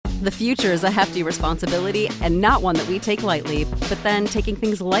The future is a hefty responsibility and not one that we take lightly. But then taking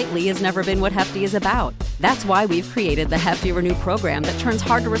things lightly has never been what Hefty is about. That's why we've created the Hefty Renew program that turns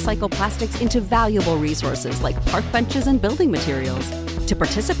hard-to-recycle plastics into valuable resources like park benches and building materials. To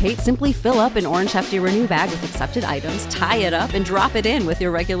participate, simply fill up an orange Hefty Renew bag with accepted items, tie it up, and drop it in with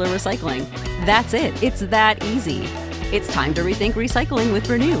your regular recycling. That's it. It's that easy. It's time to rethink recycling with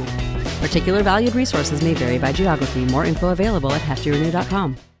Renew. Particular valued resources may vary by geography. More info available at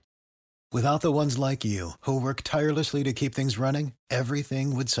heftyrenew.com. Without the ones like you, who work tirelessly to keep things running,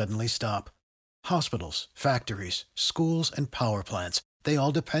 everything would suddenly stop. Hospitals, factories, schools, and power plants, they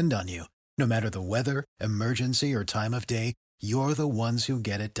all depend on you. No matter the weather, emergency, or time of day, you're the ones who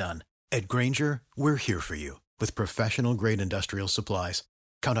get it done. At Grainger, we're here for you with professional-grade industrial supplies.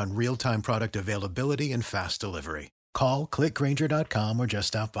 Count on real-time product availability and fast delivery. Call, click Grainger.com, or just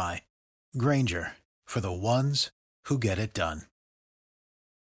stop by. Grainger, for the ones who get it done.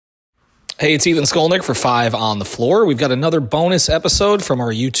 Hey, it's Ethan Skolnick for 5 on the Floor. We've got another bonus episode from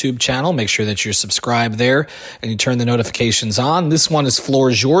our YouTube channel. Make sure that you're subscribed there and you turn the notifications on. This one is Floor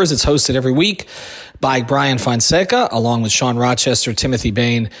is Yours. It's hosted every week by Brian Fonseca, along with Sean Rochester, Timothy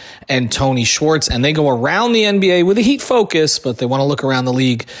Bain, and Tony Schwartz. And they go around the NBA with a Heat focus, but they want to look around the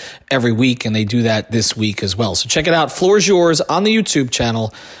league every week, and they do that this week as well. So check it out. Floor is Yours on the YouTube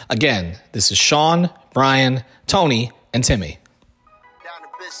channel. Again, this is Sean, Brian, Tony, and Timmy.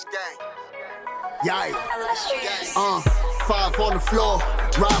 Yikes. 5 on the floor,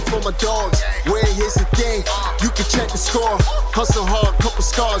 ride for my dogs. Where here's the thing, you can check the score. Hustle hard, couple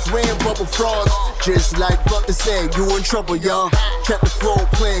scars, wearing bubble frauds. Just like Butler said, you in trouble, y'all. Kept the floor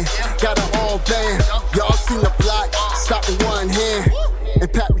playing, got it all banned. Y'all seen the block, stop with one hand.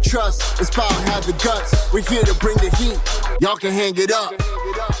 And Pat, we trust, it's power, have the guts. We're here to bring the heat, y'all can hang it up.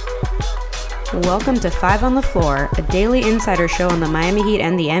 Welcome to 5 on the Floor, a daily insider show on the Miami Heat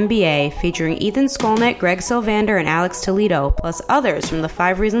and the NBA, featuring Ethan Skolnick, Greg Sylvander, and Alex Toledo, plus others from the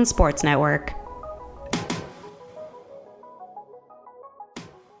 5 Reasons Sports Network.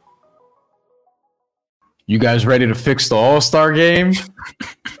 You guys ready to fix the All-Star game?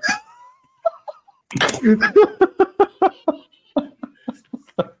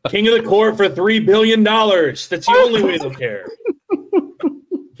 King of the Court for $3 billion. That's the only way they'll care.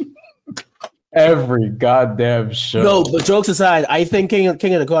 Every goddamn show. No, but jokes aside, I think King of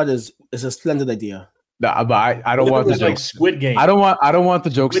the Court is a splendid idea. No, but I don't want the jokes. Like Squid Game. I don't want the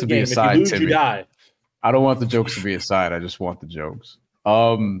jokes Squid to be Game. aside. If you lose, Timmy. you die. I don't want the jokes to be aside. I just want the jokes.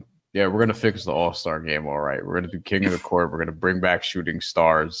 Yeah, we're gonna fix the All-Star game. All right, we're gonna do King of the Court. We're gonna bring back shooting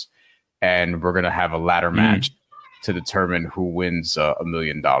stars, and we're gonna have a ladder match to determine who wins $1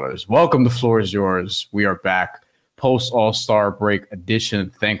 million. Welcome to Floor is Yours. We are back post All-Star break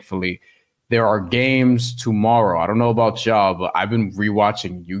edition. Thankfully. There are games tomorrow. I don't know about y'all, but I've been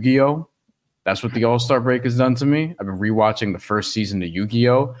rewatching Yu-Gi-Oh! That's what the All-Star break has done to me. I've been rewatching the first season of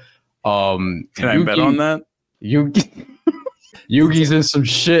Yu-Gi-Oh! Can I bet on that? Yugi's in some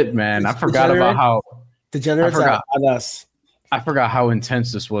shit, man. I forgot about how degenerates on us. I forgot how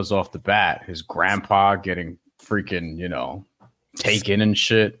intense this was off the bat. His grandpa getting freaking, taken and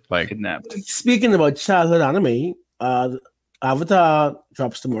shit, like kidnapped. Speaking about childhood anime, Avatar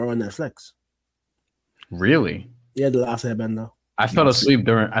drops tomorrow on Netflix. Really? Yeah, the last Airbender. I fell asleep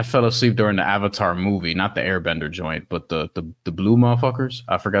during the Avatar movie, not the Airbender joint, but the blue motherfuckers.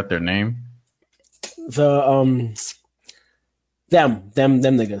 I forgot their name. Them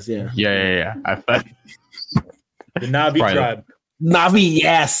niggas, yeah. Yeah. The Navi tribe. Navi,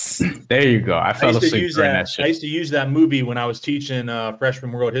 yes. There you go. I fell asleep during that shit. I used to use that movie when I was teaching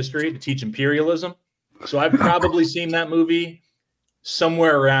freshman world history to teach imperialism. So I've probably seen that movie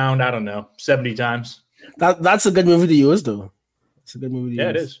somewhere around, 70 times. That's a good movie to use, though. It's a good movie to use. Yeah,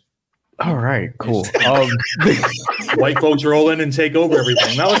 it is. All right, cool. White folks roll in and take over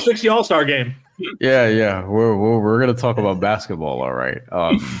everything. Now let's fix the All-Star game. Yeah. We're gonna talk about basketball. All right.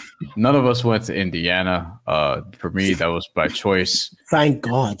 None of us went to Indiana. For me, that was by choice. Thank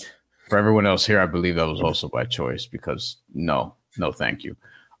God. For everyone else here, I believe that was also by choice because no, thank you.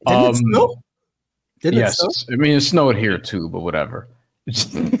 Didn't it snow? Yes, I mean it snowed here too, but whatever.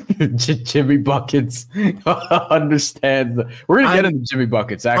 Jimmy Buckets understand. We're gonna get into Jimmy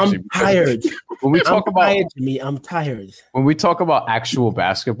Buckets. Actually, I'm tired. When we talk about Jimmy, I'm tired. When we talk about actual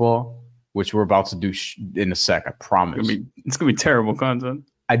basketball, which we're about to do in a sec, I promise. It's gonna be terrible content.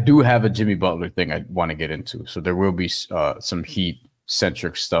 I do have a Jimmy Butler thing I want to get into, so there will be some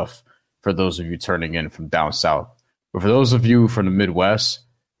Heat-centric stuff for those of you turning in from down south. But for those of you from the Midwest,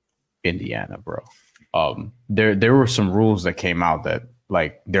 Indiana, bro. There were some rules that came out that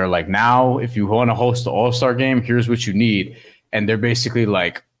they're like, now if you want to host the All-Star game, here's what you need. And they're basically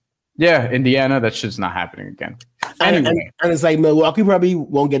like Yeah, Indiana, that shit's not happening again. Anyway. And it's like Milwaukee probably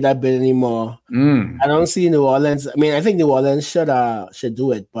won't get that bid anymore. I don't see New Orleans. I mean, I think New Orleans should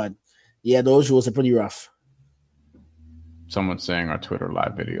do it, but yeah, those rules are pretty rough. Someone's saying our Twitter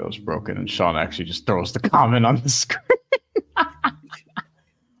live video is broken, and Sean actually just throws the comment on the screen.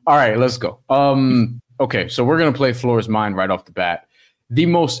 All right, let's go. Okay, so we're gonna play Floor's Mind right off the bat. The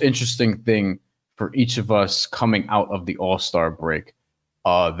most interesting thing for each of us coming out of the All-Star break,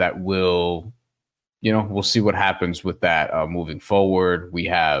 that will, we'll see what happens with that moving forward. We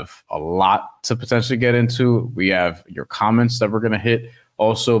have a lot to potentially get into. We have your comments that we're gonna hit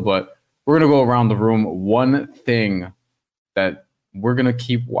also, but we're gonna go around the room. One thing that we're gonna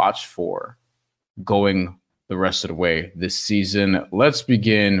keep watch for going the rest of the way this season. Let's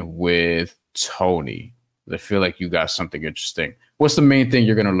begin with Tony. I feel like you got something interesting. What's the main thing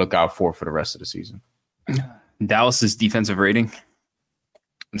you're going to look out for the rest of the season? Dallas's defensive rating.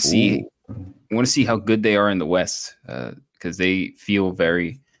 I want to see how good they are in the West, because they feel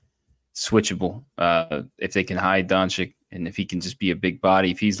very switchable. If they can hide Doncic, and if he can just be a big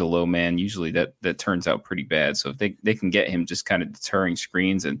body, if he's the low man, usually that turns out pretty bad. So if they can get him just kind of deterring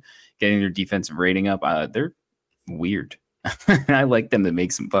screens and getting their defensive rating up, they're weird. I like them to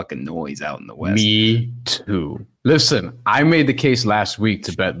make some fucking noise out in the West. Me too. Listen, I made the case last week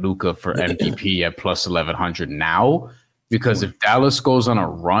to bet Luka for MVP at plus 1100 now, because if Dallas goes on a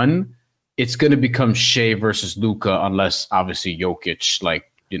run, it's going to become Shea versus Luka, unless obviously Jokic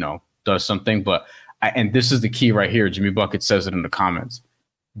does something. But and this is the key right here. Jimmy Bucket says it in the comments.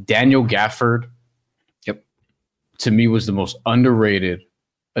 Daniel Gafford, to me was the most underrated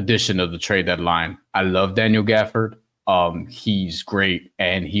addition of the trade deadline. I love Daniel Gafford. He's great,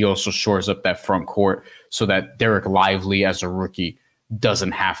 and he also shores up that front court so that Derek Lively as a rookie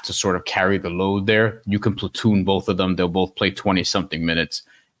doesn't have to sort of carry the load there. You can platoon both of them. They'll both play 20-something minutes,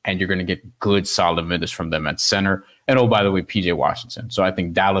 and you're going to get good, solid minutes from them at center. And, oh, by the way, PJ Washington. So I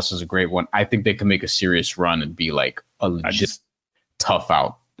think Dallas is a great one. I think they can make a serious run and be like a legit tough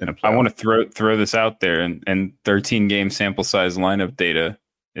out in a playoff. I want to throw this out there, and 13-game sample size lineup data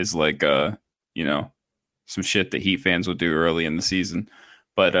is like, some shit that Heat fans will do early in the season.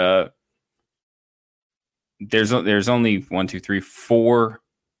 But there's only 4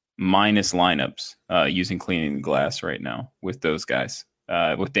 minus lineups using cleaning the glass right now with those guys,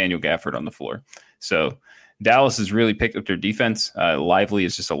 with Daniel Gafford on the floor. So Dallas has really picked up their defense. Lively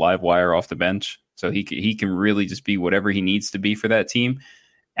is just a live wire off the bench. So he can really just be whatever he needs to be for that team.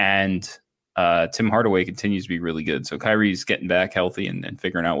 And Tim Hardaway continues to be really good. So Kyrie's getting back healthy and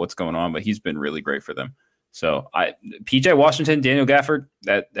figuring out what's going on, but he's been really great for them. So PJ Washington, Daniel Gafford,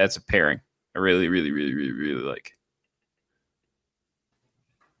 that's a pairing I really, really, really, really, really like.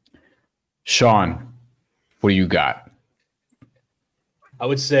 Sean, what do you got? I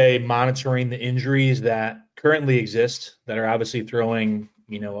would say monitoring the injuries that currently exist that are obviously throwing,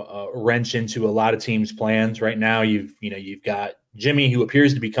 a wrench into a lot of teams' plans right now. You've got Jimmy, who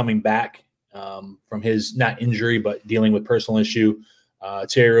appears to be coming back from his not injury but dealing with personal issue.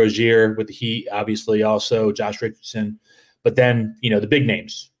 Terry Rozier with the Heat, obviously, also Josh Richardson. But then, the big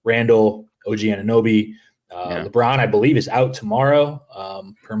names, Randall, OG Anunoby, LeBron, I believe, is out tomorrow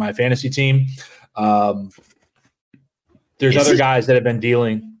per my fantasy team. There's other guys that have been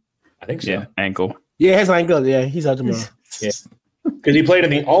dealing. I think so. Yeah, ankle. Yeah, his ankle. Yeah, he's out tomorrow. Yeah. Because he played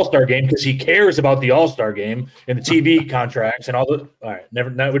in the All-Star game because he cares about the All-Star game and the TV contracts and all the. All right, we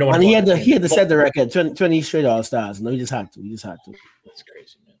don't want. And he had to set the record 20 straight All-Stars. No, he just had to. That's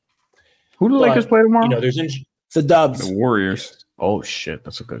crazy, man. Who do the Lakers play tomorrow? There's it's the Dubs. The Warriors. Oh shit,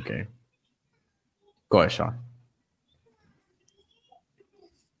 that's a good game. Go ahead, Sean.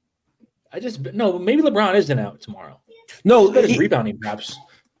 Maybe LeBron isn't out tomorrow. No, his rebounding props.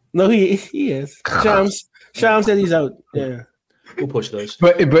 No, he is. Shams said he's out. Yeah. We'll push those.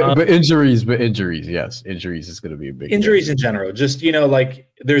 But injuries, yes. Injuries is going to be a big injuries in general. Just,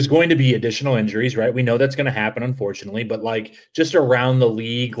 there's going to be additional injuries, right? We know that's going to happen, unfortunately. But, just around the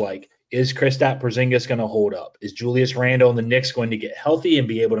league, is Kristaps Porzingis going to hold up? Is Julius Randle and the Knicks going to get healthy and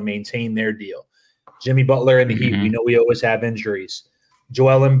be able to maintain their deal? Jimmy Butler and the Heat, we know we always have injuries.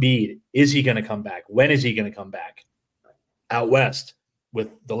 Joel Embiid, is he going to come back? When is he going to come back? Out west with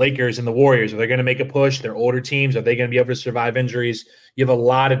the Lakers and the Warriors, are they going to make a push? They're older teams. Are they going to be able to survive injuries? You have a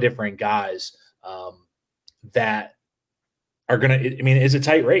lot of different guys that are going to – it's a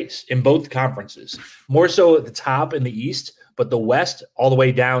tight race in both conferences. More so at the top in the East, but the West all the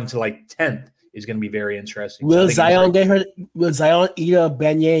way down to 10th is going to be very interesting. Will Zion get hurt? Will Zion eat a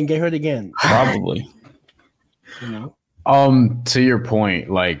beignet and get hurt again? Probably. To your point,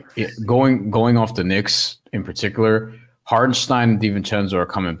 going off the Knicks in particular, Hardenstein and DiVincenzo are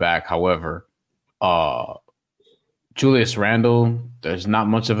coming back. However, Julius Randle, there's not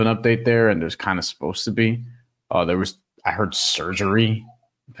much of an update there, and there's kind of supposed to be. I heard surgery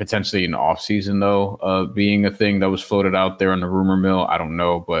potentially in the offseason, though, being a thing that was floated out there in the rumor mill. I don't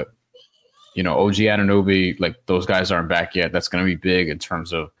know, but OG Anunoby, like those guys aren't back yet. That's going to be big in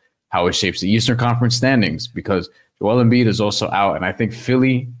terms of how it shapes the Eastern Conference standings because Joel Embiid is also out, and I think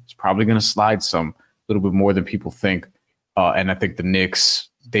Philly is probably going to slide a little bit more than people think. And I think the Knicks,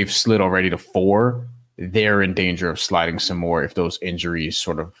 they've slid already to 4. They're in danger of sliding some more if those injuries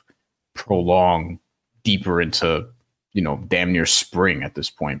sort of prolong deeper into, damn near spring at this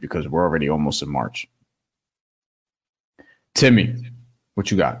point because we're already almost in March. Timmy,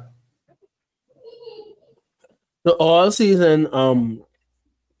 what you got? So all season,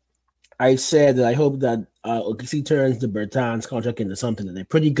 I said that I hope that OKC turns the Bertans contract into something, and they're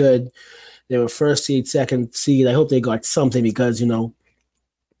pretty good. They were first seed, second seed. I hope they got something because, it's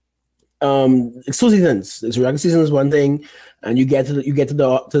 2 seasons. This regular season is one thing, and you get to the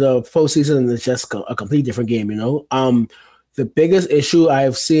postseason, and it's just a complete different game. The biggest issue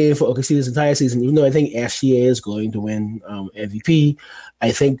I've seen for OKC this entire season, even though I think SGA is going to win MVP,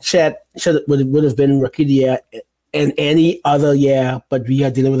 I think Chet would have been Rookie of the Year in any other year, but we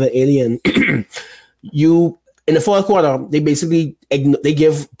are dealing with an alien. In the fourth quarter, they basically they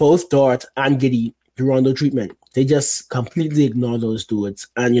give both Dort and Giddey the Rondo treatment. They just completely ignore those dudes.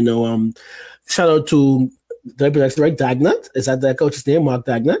 And shout out to Dagnall. Is that the coach's name? Mark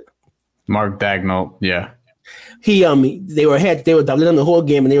Dagnall? Mark Dagnall, yeah. They were doubling him the whole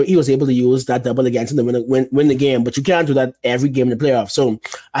game, and he was able to use that double against him to win the game. But you can't do that every game in the playoffs. So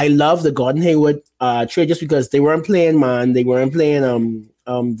I love the Gordon Hayward trade just because they weren't playing man. They weren't playing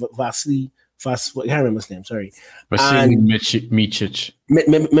Vasily. I can't remember his name. Sorry, Vasily Micic. Micic,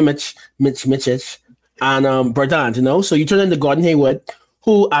 and Bertans. So you turn into Gordon Hayward,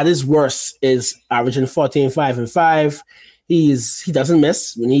 who at his worst is averaging 14, 5, and 5. He doesn't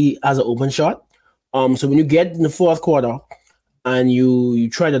miss when he has an open shot. So when you get in the fourth quarter and you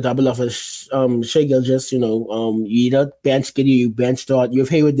try to double off of Shai Gilgeous, you either bench Giddey, you bench Dort, you have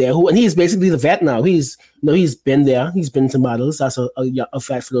Hayward there, and he's basically the vet now. He's been there, he's been to battles. That's a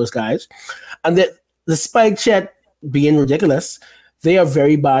fact for those guys. And despite Chet being ridiculous, they are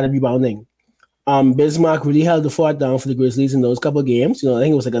very bad at rebounding. Bismarck really held the fort down for the Grizzlies in those couple of games. I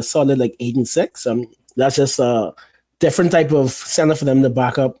think it was like a solid 8-6. That's just a different type of center for them to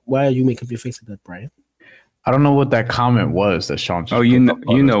back up. Why are you making your face like that, Brian? I don't know what that comment was that Sean just you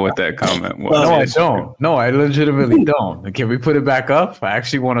know what that comment was. No, I don't. No, I legitimately don't. Can we put it back up? I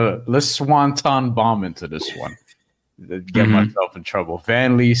actually want to let's swanton bomb into this one. Get myself in trouble.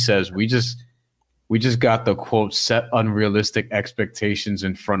 Van Lee says we just got the quote set unrealistic expectations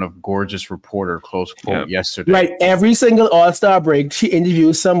in front of gorgeous reporter close quote yesterday. Right, every single All-Star break, she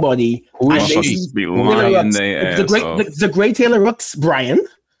interviews somebody. Who is she? Be lying the great Taylor Rooks, Brian.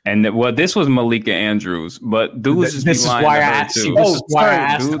 And this was Malika Andrews, but dudes this is why I asked you. This is why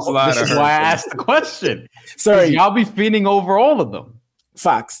I asked the question. Sorry, y'all be feeding over all of them.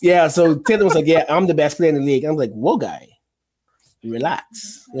 Fox, yeah. So Taylor was like, "Yeah, I'm the best player in the league." I'm like, "Whoa, guy,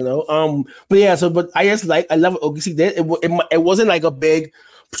 relax," But yeah, but I love what OKC did. It wasn't like a big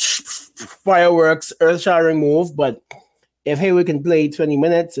fireworks, earth-shattering move, but if Hayward can play 20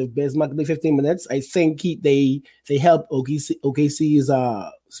 minutes, if Bismarck can play 15 minutes, I think they help OKC's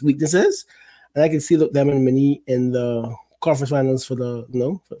weaknesses, and I can see them and Mini in the conference finals for the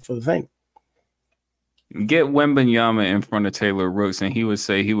for the thing. Get Wembanyama in front of Taylor Rooks, and he would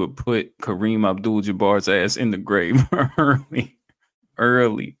say he would put Kareem Abdul-Jabbar's ass in the grave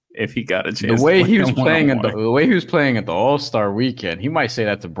early if he got a chance. The way he was playing at the All-Star weekend, he might say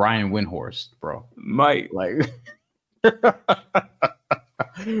that to Brian Windhorst, bro. Might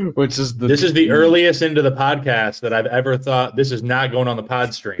Which is this is the earliest into the podcast that I've ever thought this is not going on the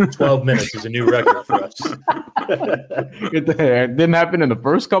pod stream. 12 minutes is a new record for us. It didn't happen in the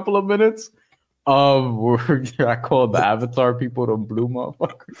first couple of minutes. I called the Avatar people the blue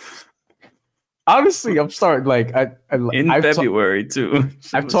motherfuckers. Honestly, I'm starting February too.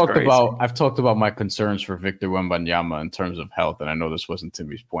 I've talked about my concerns for Victor Wembanyama in terms of health, and I know this wasn't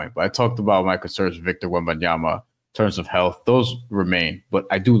Timmy's point, but I talked about my concerns for Victor Wembanyama in terms of health. Those remain, but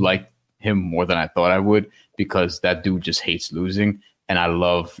I do like him more than I thought I would because that dude just hates losing, and I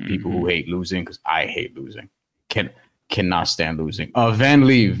love people who hate losing because I hate losing. Cannot stand losing. Van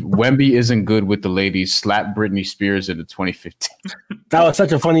Lee, Wemby isn't good with the ladies. Slap Britney Spears in the 2015. That was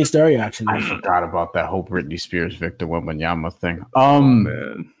such a funny story, actually. I forgot about that whole Britney Spears Victor Wembanyama thing.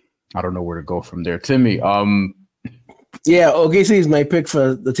 I don't know where to go from there. Timmy, Yeah, OKC is my pick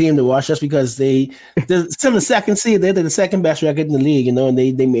for the team to watch just because they're still the second seed. They're the second best record in the league, and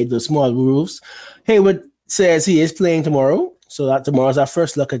they made those small moves. Hayward says he is playing tomorrow, so that tomorrow's our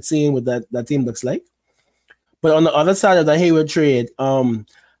first look at seeing what that team looks like. But on the other side of the Hayward trade,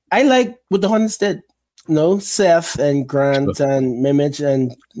 I like what the Hornets did. Seth and Grant and Mimich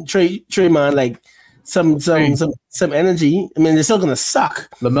and Trayman, like some energy. I mean, they're still gonna suck.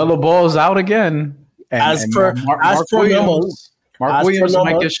 LaMelo Ball's out again. Mark Williams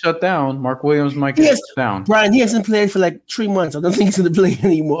might get shut down. Mark Williams might get shut down. Brian, he hasn't played for like 3 months. I don't think he's going to play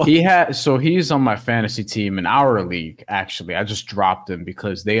anymore. He's on my fantasy team in our league. Actually, I just dropped him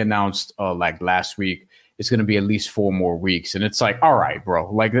because they announced like last week it's going to be at least 4 more weeks, and it's like, all right,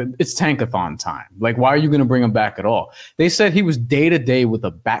 bro, like it's tankathon time. Like, why are you going to bring him back at all? They said he was day to day with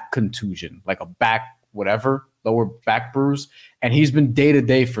a back contusion, like a back lower back bruise, and he's been day to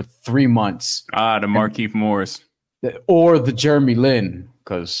day for 3 months. The Markieff Morris or the Jeremy Lin,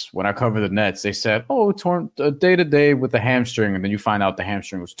 because when I cover the Nets, they said, torn day to day with the hamstring, and then you find out the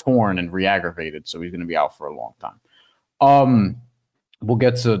hamstring was torn and re-aggravated, so he's going to be out for a long time. We'll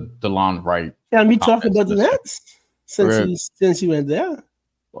get to DeLon Wright. Yeah, me talking about the Nets since you went there.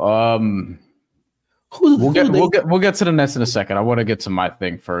 We'll get to the Nets in a second. I want to get to my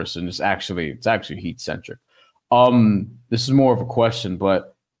thing first, and it's actually Heat centric. This is more of a question,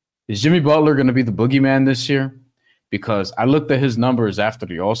 but is Jimmy Butler going to be the boogeyman this year? Because I looked at his numbers after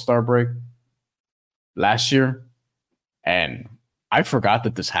the All-Star break last year, and I forgot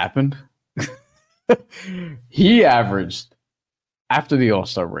that this happened. He averaged after the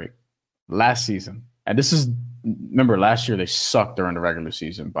All-Star break last season, and remember last year they sucked during the regular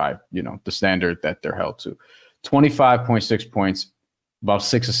season by the standard that they're held to. 25.6 points, about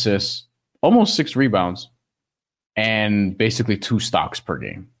 6 assists, almost 6 rebounds, and basically 2 stocks per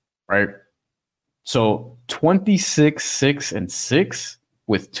game, right? So 26, 6, and 6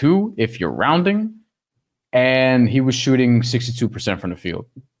 with 2 if you're rounding, and he was shooting 62% from the field,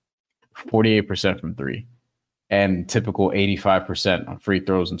 48% from 3, and typical 85% on free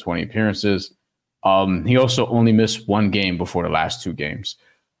throws and 20 appearances. He also only missed 1 game before the last 2 games.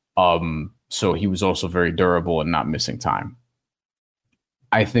 So he was also very durable and not missing time.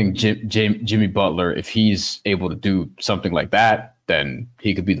 I think Jimmy Butler, if he's able to do something like that, then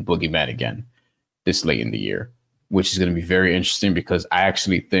he could be the boogeyman again this late in the year, which is going to be very interesting because I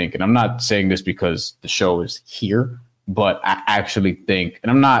actually think, and I'm not saying this because the show is here, but I actually think,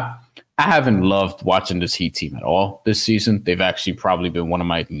 and I haven't loved watching this Heat team at all this season. They've actually probably been one of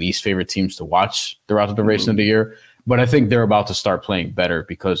my least favorite teams to watch throughout the duration of the year. But I think they're about to start playing better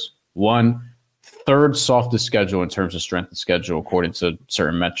because, 1, third softest schedule in terms of strength of schedule, according to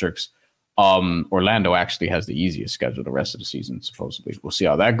certain metrics. Orlando actually has the easiest schedule the rest of the season, supposedly. We'll see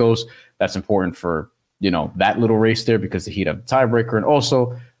how that goes. That's important for, that little race there because the Heat have the tiebreaker. And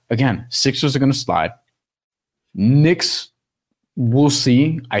also, again, Sixers are going to slide. Knicks, we'll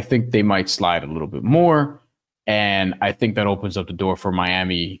see. I think they might slide a little bit more. And I think that opens up the door for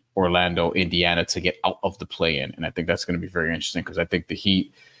Miami, Orlando, Indiana to get out of the play-in. And I think that's going to be very interesting because I think the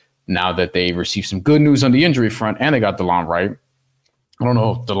Heat, now that they received some good news on the injury front and they got DeLon Wright, I don't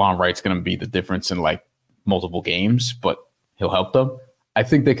know if DeLon Wright's going to be the difference in like multiple games, but he'll help them. I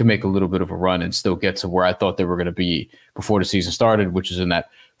think they can make a little bit of a run and still get to where I thought they were going to be before the season started, which is in that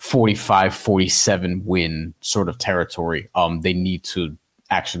 45-47 win sort of territory. They need to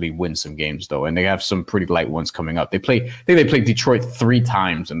actually win some games though, and they have some pretty light ones coming up. I think they play Detroit 3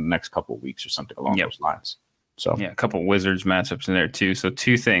 times in the next couple of weeks or something along those lines. So a couple Wizards matchups in there too. So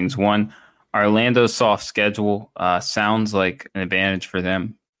 2 things. 1, Orlando's soft schedule sounds like an advantage for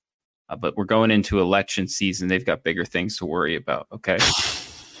them, but we're going into election season. They've got bigger things to worry about. Okay.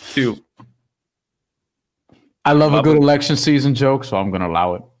 2, I love a good election season joke, so I'm going to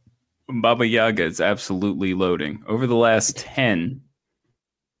allow it. Baba Yaga is absolutely loading. Over the last 10,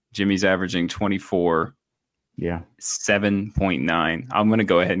 Jimmy's averaging 24. Yeah. 7.9. I'm going to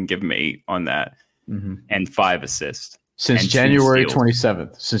go ahead and give him 8 on that. Mm-hmm. And 5 assists. Since January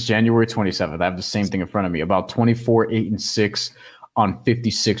 27th. I have the same thing in front of me. About 24, 8, and 6 on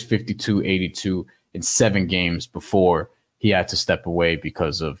 56, 52, 82 in 7 games before he had to step away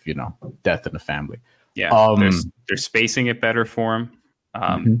because of, death in the family. Yeah, they're spacing it better for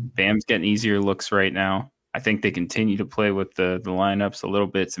him. Bam's getting easier looks right now. I think they continue to play with the lineups a little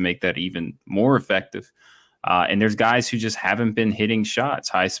bit to make that even more effective. And there's guys who just haven't been hitting shots.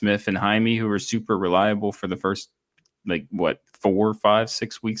 Highsmith and Jaime, who were super reliable for the first 4, 5,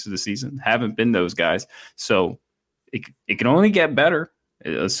 6 weeks of the season, haven't been those guys. So it can only get better,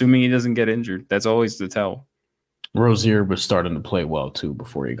 assuming he doesn't get injured. That's always the tell. Rozier was starting to play well too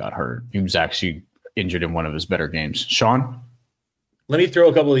before he got hurt. He was actually injured in one of his better games. Sean? Let me throw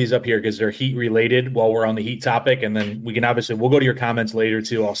a couple of these up here because they're Heat related while we're on the Heat topic. And then we can we'll go to your comments later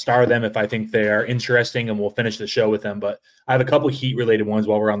too. I'll star them if I think they are interesting and we'll finish the show with them. But I have a couple of Heat related ones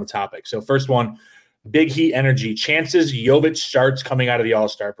while we're on the topic. So first one, big Heat energy. Chances Jovic starts coming out of the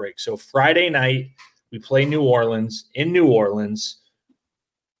All-Star break. So Friday night, we play New Orleans in New Orleans.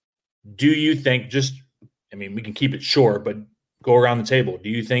 Do you think we can keep it short, but go around the table. Do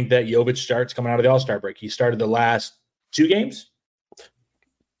you think that Jovic starts coming out of the All-Star break? He started the last 2 games.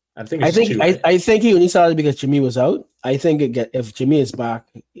 I think he only started because Jimmy was out. I think if Jimmy is back,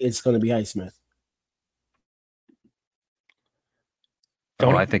 it's going to be Highsmith.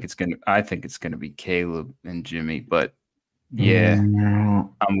 Oh, I think it's gonna be Caleb and Jimmy, but yeah,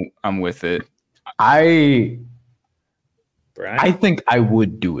 I'm with it. I think I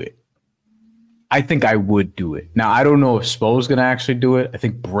would do it. Now, I don't know if Spo's going to actually do it. I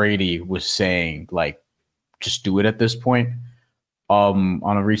think Brady was saying, like, just do it at this point on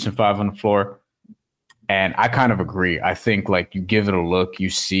a recent 5 on the floor. And I kind of agree. I think, like, you give it a look, you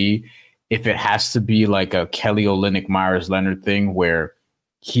see if it has to be like a Kelly Olynyk, Myers Leonard thing where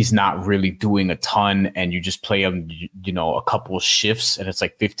he's not really doing a ton and you just play him, a couple of shifts and it's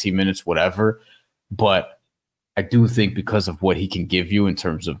like 15 minutes, whatever. But I do think because of what he can give you in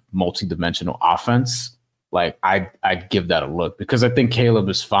terms of multi-dimensional offense, like I'd give that a look because I think Caleb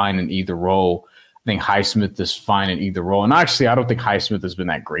is fine in either role. I think Highsmith is fine in either role. And actually, I don't think Highsmith has been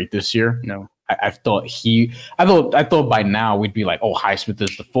that great this year. No, I thought by now we'd be like, oh, Highsmith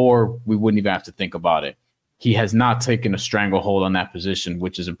is the 4. We wouldn't even have to think about it. He has not taken a stranglehold on that position,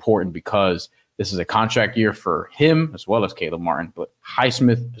 which is important because this is a contract year for him as well as Caleb Martin, but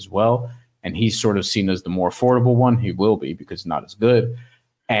Highsmith as well. And he's sort of seen as the more affordable one. He will be because he's not as good.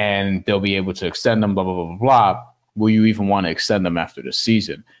 And they'll be able to extend them, blah, blah, blah, blah, blah. Will you even want to extend them after the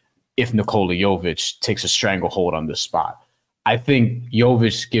season if Nikola Jovic takes a stranglehold on this spot? I think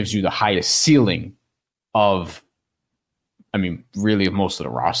Jovic gives you the highest ceiling of most of the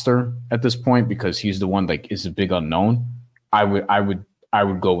roster at this point because he's the one that is a big unknown. I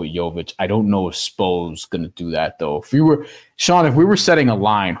would go with Jovic. I don't know if Spo's going to do that, though. If we were setting a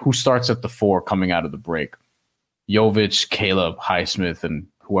line, who starts at the 4 coming out of the break? Jovic, Caleb, Highsmith, and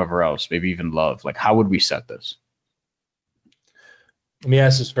whoever else, maybe even Love. Like, how would we set this? Let me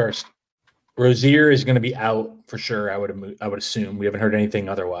ask this first. Rozier is going to be out for sure, I would assume. We haven't heard anything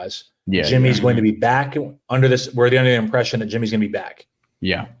otherwise. Yeah, Jimmy's going to be back. We're under the impression that Jimmy's going to be back.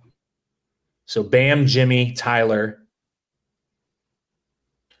 Yeah. So Bam, Jimmy, Tyler,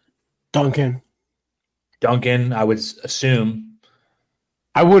 Duncan, I would assume.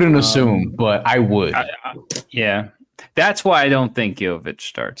 I wouldn't assume, but I would. Yeah. That's why I don't think Jovic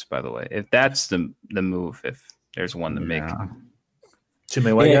starts, by the way. If that's the move, if there's one to make. Too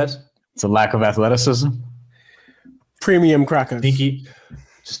many white guys? It's a lack of athleticism. Premium crackers. Sneaky.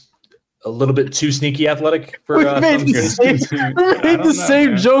 Just a little bit too sneaky athletic for we made the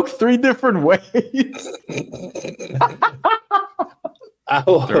same joke 3 different ways. I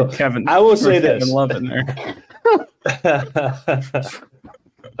will say this. Love in there.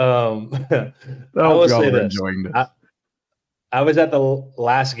 I will say this. I was at the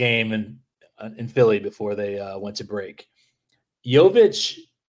last game in Philly before they went to break. Jovic,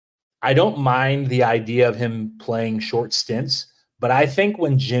 I don't mind the idea of him playing short stints, but I think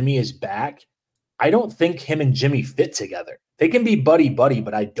when Jimmy is back, I don't think him and Jimmy fit together. They can be buddy-buddy,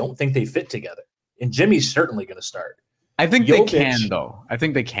 but I don't think they fit together. And Jimmy's certainly going to start. I think Jovic, they can, though. I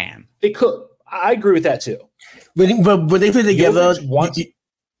think they can. They could. I agree with that, too. But they play together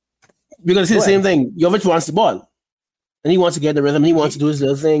because it's the same thing. Jovic wants the ball. And he wants to get the rhythm. He wants to do his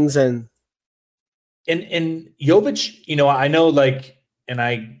little things. And Jovic, I know, like, and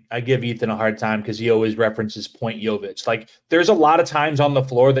I give Ethan a hard time because he always references point Jovic. Like, there's a lot of times on the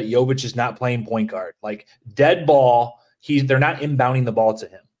floor that Jovic is not playing point guard. Like, dead ball, they're not inbounding the ball to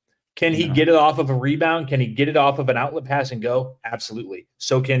him. Can he get it off of a rebound? Can he get it off of an outlet pass and go? Absolutely.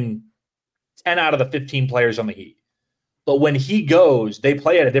 So can 10 out of the 15 players on the Heat. But when he goes, they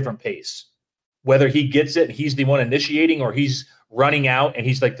play at a different pace. Whether he gets it, he's the one initiating, or he's running out and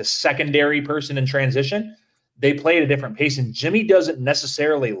he's like the secondary person in transition, they play at a different pace. And Jimmy doesn't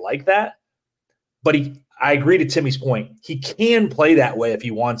necessarily like that. But I agree to Timmy's point. He can play that way if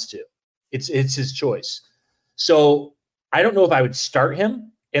he wants to. It's his choice. So I don't know if I would start him.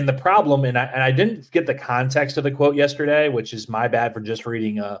 And the problem, and I didn't get the context of the quote yesterday, which is my bad for just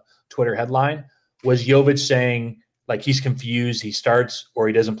reading a Twitter headline, was Jovic saying, like, he's confused, he starts or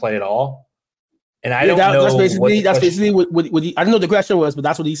he doesn't play at all. And I don't know. That's basically what he, I don't know what the question was, but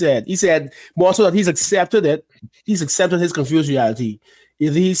that's what he said. He said more so that he's accepted it. He's accepted his confused reality.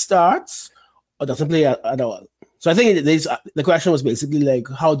 Either he starts or doesn't play at all. So I think the question was basically like,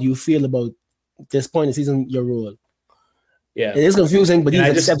 how do you feel about this point in the season, your role? Yeah. It is confusing, but he's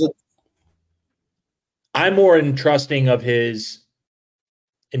accepted. I'm more entrusting of his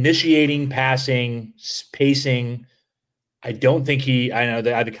initiating, passing, pacing. I don't think I know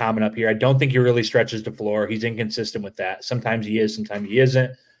that I have a comment up here. I don't think he really stretches the floor. He's inconsistent with that. Sometimes he is, sometimes he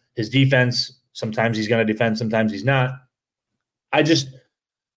isn't. His defense, sometimes he's going to defend, sometimes he's not. I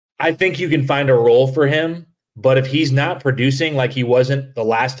think you can find a role for him, but if he's not producing like he wasn't the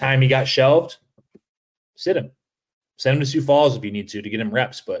last time he got shelved, sit him. Send him to Sioux Falls if you need to get him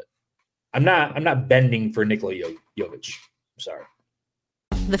reps, but I'm not bending for Nikola Jovic. I'm sorry.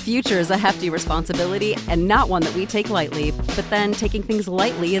 The future is a hefty responsibility and not one that we take lightly, but then taking things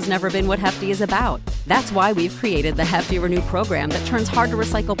lightly has never been what Hefty is about. That's why we've created the Hefty Renew program that turns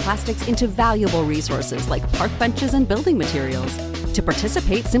hard-to-recycle plastics into valuable resources like park benches and building materials. To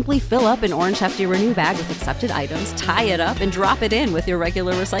participate, simply fill up an orange Hefty Renew bag with accepted items, tie it up, and drop it in with your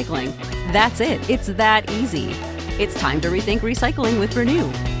regular recycling. That's it. It's that easy. It's time to rethink recycling with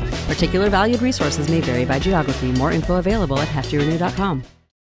Renew. Particular valued resources may vary by geography. More info available at heftyrenew.com.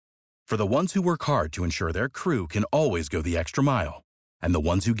 For the ones who work hard to ensure their crew can always go the extra mile, and the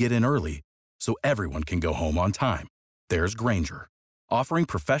ones who get in early so everyone can go home on time, there's Grainger, offering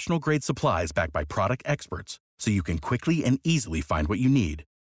professional-grade supplies backed by product experts so you can quickly and easily find what you need.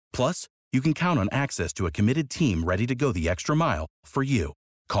 Plus, you can count on access to a committed team ready to go the extra mile for you.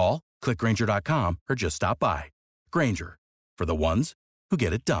 Call, click Grainger.com, or just stop by. Grainger, for the ones who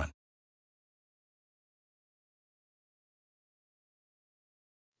get it done.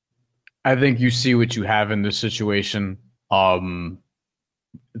 I think you see what you have in this situation with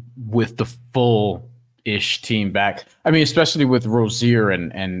the full-ish team back. I mean, especially with Rozier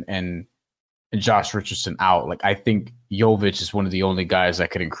and Josh Richardson out. Like, I think Jovic is one of the only guys that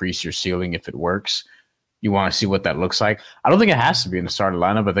could increase your ceiling if it works. You want to see what that looks like. I don't think it has to be in the starting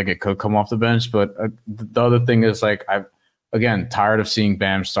lineup. I think it could come off the bench. But the other thing is, like, I'm tired of seeing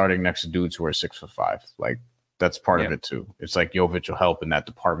Bam starting next to dudes who are 6'5". Like, that's part of it too. It's like Jovic will help in that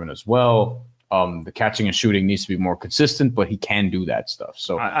department as well. The catching and shooting needs to be more consistent, but he can do that stuff.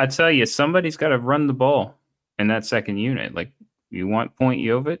 So I tell you, somebody's got to run the ball in that second unit. Like, you want point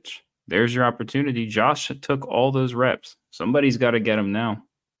Jovic? There's your opportunity. Josh took all those reps. Somebody's got to get him now.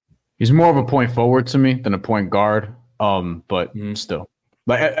 He's more of a point forward to me than a point guard. But still,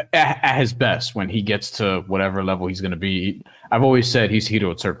 like at his best, when he gets to whatever level he's going to be, I've always said he's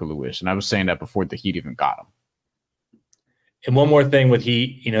Hedo Turkoglu-ish, and I was saying that before the Heat even got him. And one more thing with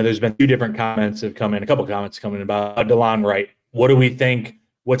Heat, there's been a couple comments have come in about DeLon Wright. What do we think?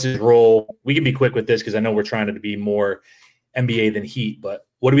 What's his role? We can be quick with this because I know we're trying to be more NBA than Heat, but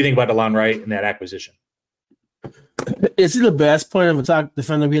what do we think about DeLon Wright and that acquisition? Is he the best point of attack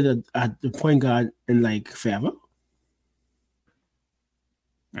defender we had at the point guard in like forever?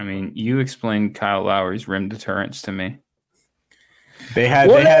 I mean, you explained Kyle Lowry's rim deterrence to me. They had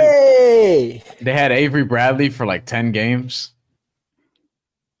Avery Bradley for like 10 games.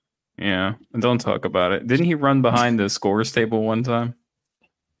 Yeah, don't talk about it. Didn't he run behind the scorers table one time?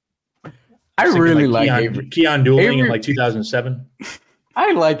 I really like Avery. Keon Dooling in like 2007.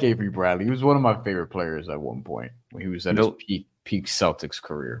 I like Avery Bradley. He was one of my favorite players at one point when he was at his peak Celtics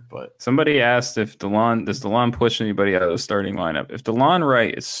career. But somebody asked if does DeLon push anybody out of the starting lineup? If DeLon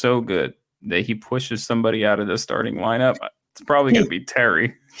Wright is so good that he pushes somebody out of the starting lineup, it's probably going to be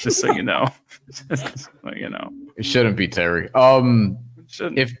Terry. Just so you know. It shouldn't be Terry.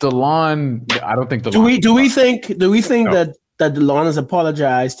 If DeLon, I don't think DeLon. Do we think that DeLon has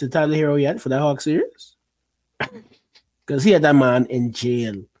apologized to Tyler Hero yet for that Hawks series? Because he had that man in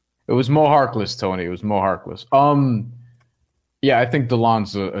jail. It was Mo Harkless, Tony. It was Mo Harkless. Yeah, I think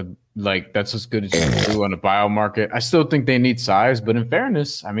DeLon's that's as good as you can do on the bio market. I still think they need size, but in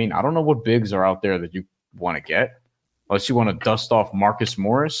fairness, I mean, I don't know what bigs are out there that you want to get. Unless you want to dust off Marcus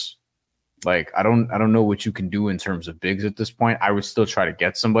Morris. Like, I don't know what you can do in terms of bigs at this point. I would still try to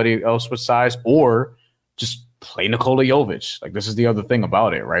get somebody else with size or just play Nikola Jovic. Like, this is the other thing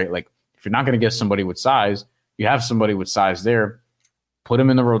about it, right? Like, if you're not going to get somebody with size, you have somebody with size there, put him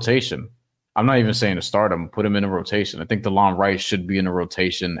in the rotation. I'm not even saying to start him, put him in a rotation. I think DeLon Wright should be in a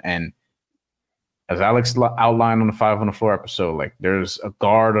rotation. And as Alex outlined on the 5 on the Floor episode, like, there's a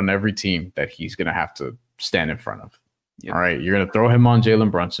guard on every team that he's going to have to stand in front of. Yep. All right, you're going to throw him on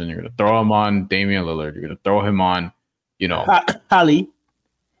Jalen Brunson. You're going to throw him on Damian Lillard. You're going to throw him on, Hallie,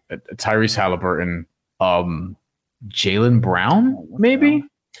 Tyrese Halliburton, Jaylen Brown, maybe.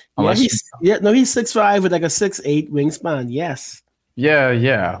 He's 6'5" with like a 6'8" wingspan. Yes.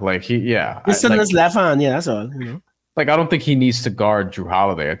 Yeah. Like He's still in his left hand. Yeah, that's all. Like, I don't think he needs to guard Drew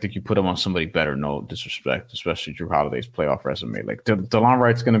Holiday. I think you put him on somebody better. No disrespect, especially Drew Holiday's playoff resume. Like, DeLon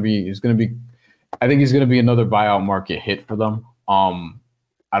Wright's going to be. I think he's going to be another buyout market hit for them.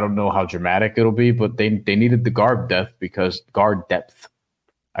 I don't know how dramatic it'll be, but they needed the guard depth because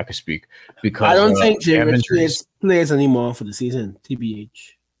I could speak because I don't think Jay Rich plays anymore for the season. TBH,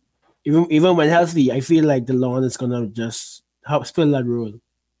 even when healthy, I feel like DeLon is going to just help fill that role.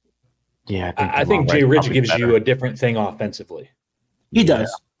 Yeah, I think Jay Rich gives you a different thing offensively. He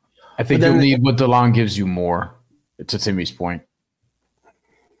does. I think you'll need what DeLon gives you more. To Timmy's point,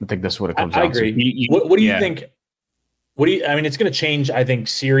 I think that's what it comes down to. I agree. What do you think? I mean, it's going to change, I think,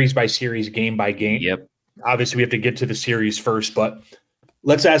 series by series, game by game. Yep. Obviously, we have to get to the series first, but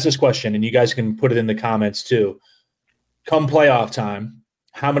let's ask this question, and you guys can put it in the comments too. Come playoff time,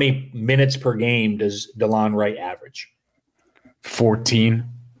 how many minutes per game does DeLon Wright average? 14.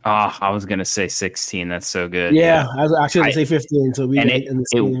 I was going to say 16. That's so good. Yeah, I was actually going to say 15. So in the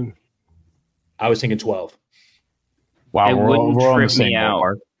game. I was thinking 12. Wow, it wouldn't trip me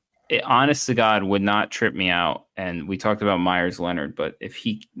out. It, honest to God, would not trip me out. And we talked about Myers Leonard, but if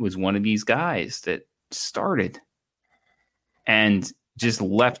he was one of these guys that started and just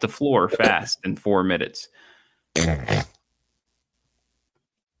left the floor fast in 4 minutes.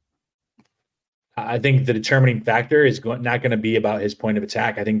 I think the determining factor is not going to be about his point of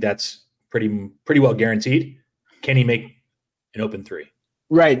attack. I think that's pretty well guaranteed. Can he make an open three?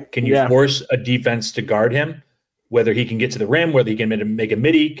 Right. Can you force a defense to guard him? Whether he can get to the rim, whether he can make a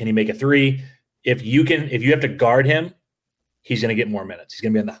midi, can he make a three? If you have to guard him, he's going to get more minutes. He's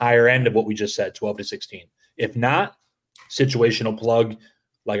going to be on the higher end of what we just said, 12 to 16. If not, situational plug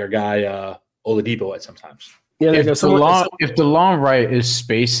like our guy Oladipo at sometimes. Yeah, if DeLon Wright is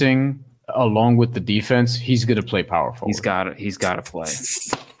spacing along with the defense, he's going to play power forward. He's got to play.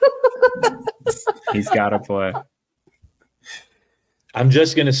 He's got to play. I'm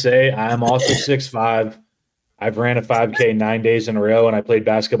just going to say I'm also 6'5". I've ran a 5K 9 days in a row, and I played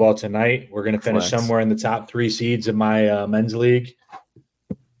basketball tonight. We're going to finish somewhere in the top 3 seeds of my men's league.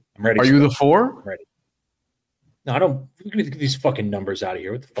 I'm ready. Are you the 4? I'm ready. No, I don't. We're going to get these fucking numbers out of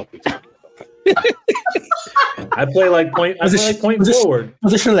here. What the fuck are we talking about? I play like point forward.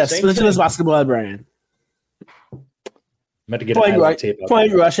 Positionless basketball, Brian. I'm about to get a tape up.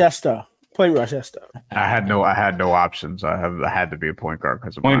 Point Rochester. I had no options. I had to be a point guard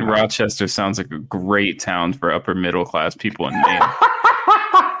because Point Rochester sounds like a great town for upper middle class people in Maine.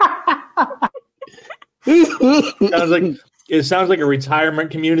 It sounds like a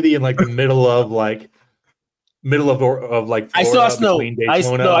retirement community in like the middle of Florida, I saw snow. I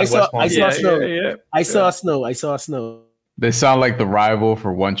saw snow. They sound like the rival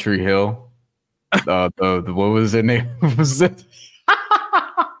for One Tree Hill. The what was their name? What was it?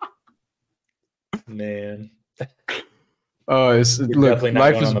 Man. It's definitely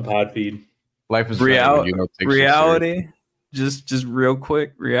not going on the pod feed. Life is reality. Just real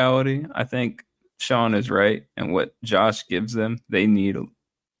quick, reality. I think Sean is right, and what Josh gives them, they need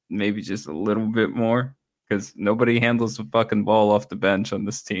maybe just a little bit more because nobody handles the fucking ball off the bench on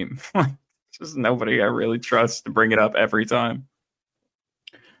this team. Just nobody I really trust to bring it up every time.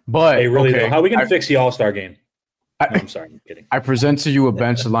 But hey, really though, how are we gonna fix the All-Star game? No, I'm sorry, I'm kidding. I present to you a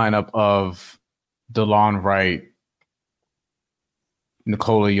bench lineup of DeLon Wright,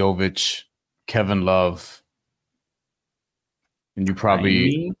 Nikola Jovic, Kevin Love, and you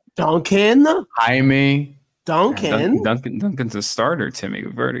probably Jaime. Duncan's a starter, Timmy.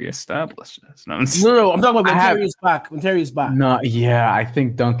 We've already established this. No, I'm talking about when Terry's back. No, yeah, I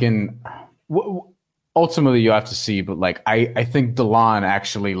think Duncan. Ultimately, you have to see, but like I think DeLon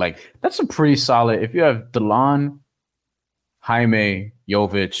actually that's a pretty solid. If you have DeLon, Jaime,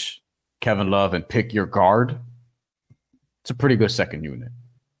 Jovic, Kevin Love, and pick your guard, it's a pretty good second unit.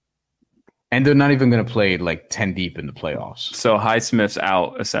 And they're not even going to play 10 deep in the playoffs. So Highsmith's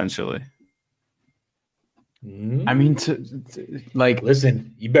out essentially. I mean,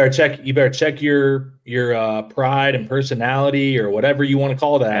 listen, you better check your pride and personality or whatever you want to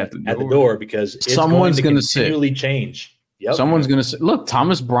call that at the door because it's someone's going to continually change. Yep. Someone's going to sit. Look,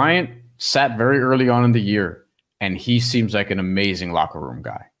 Thomas Bryant sat very early on in the year, and he seems like an amazing locker room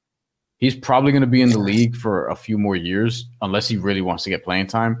guy. He's probably going to be in the league for a few more years unless he really wants to get playing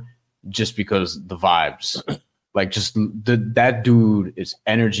time, just because the vibes. That dude is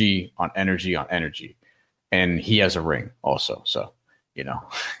energy on energy on energy. And he has a ring also. So, he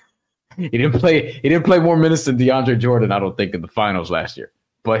didn't play more minutes than DeAndre Jordan, I don't think, in the finals last year.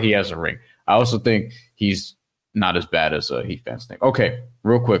 But he has a ring. I also think he's not as bad as Heat fans think. Okay,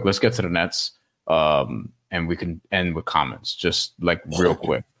 real quick, let's get to the Nets. And we can end with comments. Just real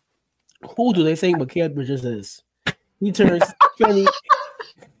quick. Who do they think Mikal Bridges is? He turns 20.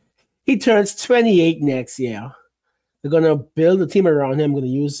 He turns 28 next year. They're gonna build a team around him. Gonna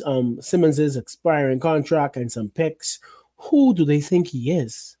use Simmons's expiring contract and some picks. Who do they think he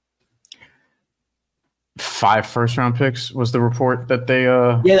is? 5 first-round picks was the report that they.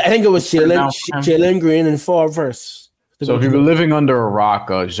 Yeah, I think it was Jalen Green and 4 first. So if you've been living under a rock,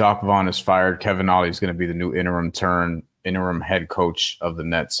 Jacques Vaughn is fired. Kevin Ollie is going to be the new interim head coach of the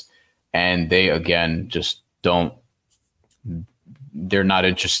Nets, and they again just don't. They're not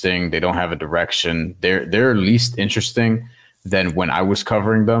interesting. They don't have a direction. They're least interesting than when I was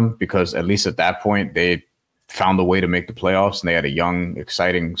covering them, because at least at that point they found a way to make the playoffs and they had a young,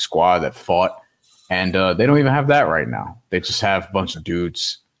 exciting squad that fought. And they don't even have that right now. They just have a bunch of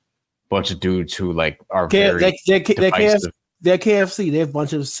dudes who like are very divisive. They're KFC. They have a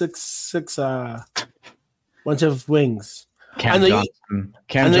bunch of six bunch of wings. Cam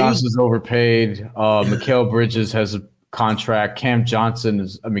Johnson's overpaid. Mikal Bridges has a contract. Cam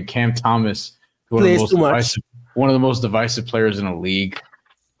Thomas, one of the most divisive players in the league.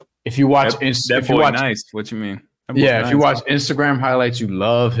 If you watch, nice. What you mean? If you watch Instagram highlights, you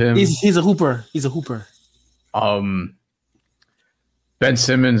love him. He's a hooper. Ben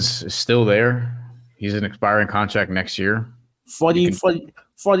Simmons is still there. He's an expiring contract next year. 40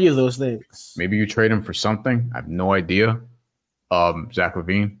 of those things. Maybe you trade him for something. I have no idea. Zach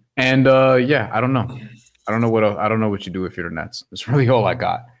LaVine. And I don't know. I don't know what you do if you're the Nets. That's really all I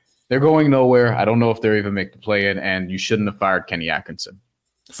got. They're going nowhere. I don't know if they'll even make the play-in, and you shouldn't have fired Kenny Atkinson.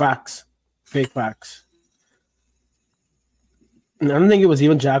 Facts. Fake facts. I don't think it was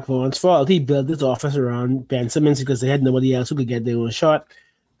even Jack Vaughn's fault. He built his offense around Ben Simmons because they had nobody else who could get their own shot.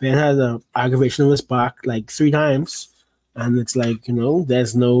 Ben had an aggravation on his back like 3 times. And it's like,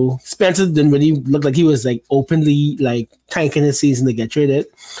 there's no... Spencer didn't really look like he was like openly like tanking his season to get traded.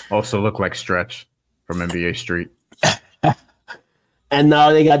 Also looked like Stretch from NBA Street. And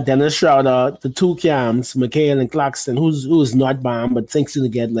now they got Dennis Schroeder, the 2 Cams, McHale and Claxton, who's not bomb, but thinks to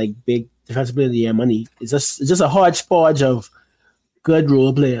get like big defensive player of the year money. It's just a hodgepodge of good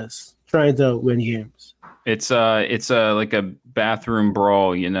role players trying to win games. It's like a bathroom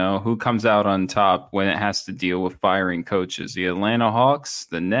brawl, who comes out on top when it has to deal with firing coaches, the Atlanta Hawks,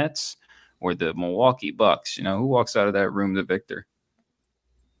 the Nets, or the Milwaukee Bucks. Who walks out of that room the victor?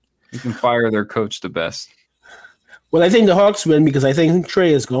 Who can fire their coach the best? Well, I think the Hawks win because I think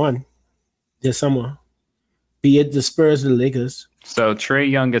Trey is gone this summer, be it the Spurs or the Lakers. So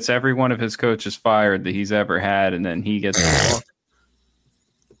Trae Young gets every one of his coaches fired that he's ever had, and then he gets the walk.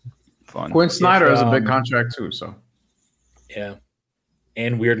 Fun. Quinn Snyder has a big contract too, so yeah,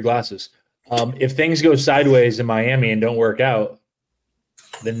 and weird glasses. If things go sideways in Miami and don't work out,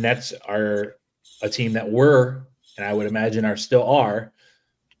 the Nets are a team that were, and I would imagine are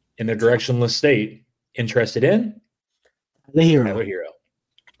in a directionless state, interested in the hero. Tyler Hero.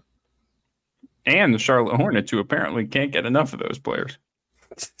 And the Charlotte Hornets, who apparently can't get enough of those players.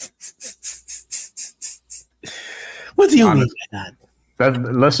 What do you mean by that?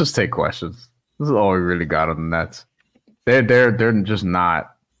 Let's just take questions. This is all we really got on the Nets. They're just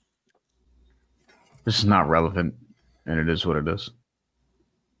not. This is not relevant, and it is what it is.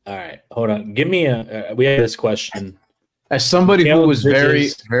 All right, hold on. Give me we have this question. As somebody who was very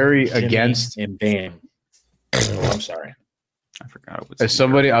Jimmy against and Bam. Oh, I'm sorry. I forgot. As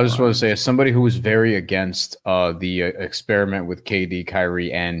somebody who was very against the experiment with KD,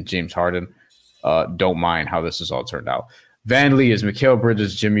 Kyrie, and James Harden, don't mind how this has all turned out. Van Lee, is Mikal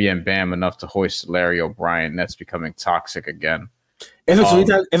Bridges, Jimmy, and Bam enough to hoist Larry O'Brien? That's becoming toxic again. If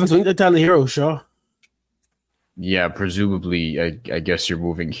it's winning Tyler Hero, sure. Yeah, presumably, I guess you're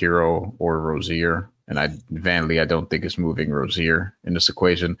moving Hero or Rozier, and Van Lee, I don't think is moving Rozier in this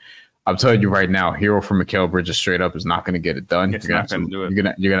equation. I'm telling you right now, Hero for Mikal Bridges straight up is not going to get it done. You're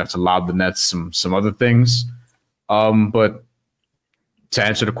gonna have to lob the Nets some other things. But to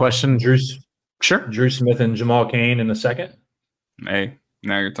answer the question, Drew Smith and Jamal Cain in the second. Hey,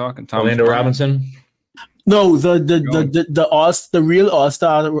 now you're talking. Orlando Robinson. No, the real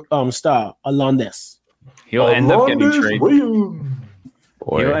All-Star star, Alondes. He'll end up getting traded.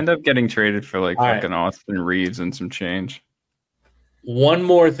 He'll end up getting traded for like fucking Austin Reeves and some change. One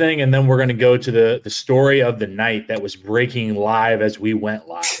more thing, and then we're going to go to the story of the night that was breaking live as we went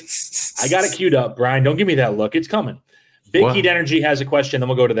live. I got it queued up, Brian. Don't give me that look. It's coming. Big Heat Energy has a question, then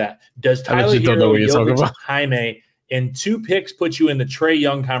we'll go to that. Does Tyler Hero, Jovic, Jaime, and 2 picks put you in the Trae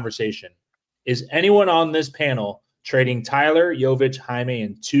Young conversation? Is anyone on this panel trading Tyler, Jovic, Jaime,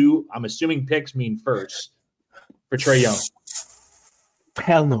 and 2, I'm assuming picks mean first, for Trae Young?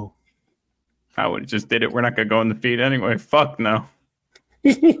 Hell no. I would have just did it. We're not going to go in the feed anyway. Fuck no.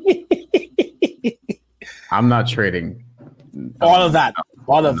 I'm not trading all of that.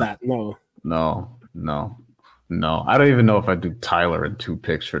 All of that. No. I don't even know if I do Tyler and 2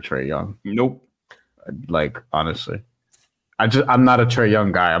 picks for Trae Young. Nope. Like, honestly, I'm not a Trae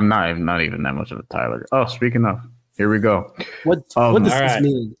Young guy. I'm not even that much of a Tyler. Oh, speaking of, here we go. What does this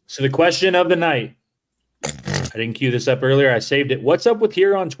mean? So the question of the night. I didn't cue this up earlier. I saved it. What's up with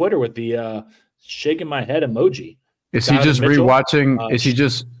here on Twitter with the shaking my head emoji? Is he just rewatching? Is he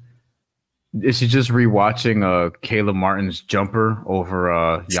just rewatching Caleb Martin's jumper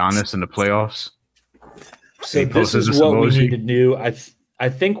over Giannis in the playoffs? So this is what we need to do. I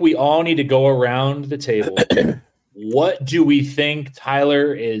think we all need to go around the table. What do we think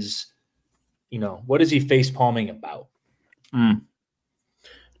Tyler is? What is he face palming about? And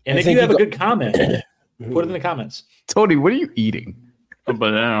if you have a good comment, put it in the comments. Tony, what are you eating? A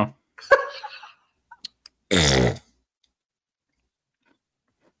banana.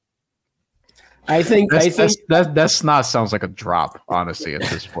 I think that snot sounds like a drop. Honestly, at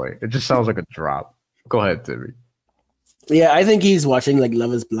this point, it just sounds like a drop. Go ahead, Timmy. Yeah, I think he's watching like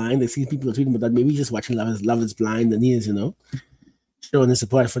Love Is Blind. I see people tweeting about that. Maybe he's just watching Love Is Blind, and he is, showing his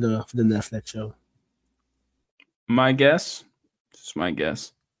support for the Netflix show. My guess, just my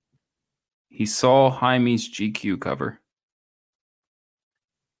guess. He saw Jaime's GQ cover.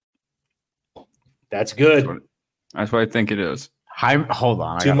 That's good. That's what I think it is. Hold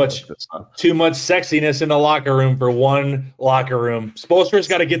on. Too much sexiness in the locker room for one locker room. Spoelstra's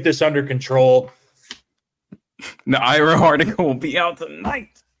got to get this under control. The Ira article will be out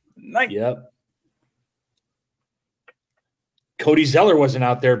tonight. Yep. Cody Zeller wasn't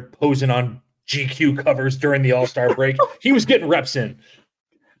out there posing on GQ covers during the All-Star break. He was getting reps in.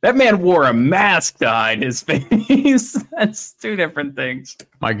 That man wore a mask to hide his face. That's 2 different things.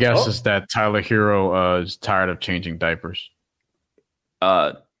 My guess is that Tyler Hero is tired of changing diapers.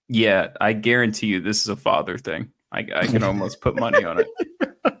 Yeah, I guarantee you this is a father thing. I can almost put money on it.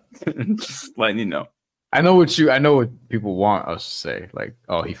 Just letting you know. I know what people want us to say. Like,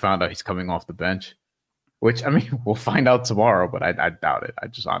 oh, he found out he's coming off the bench. Which, I mean, we'll find out tomorrow, but I doubt it. I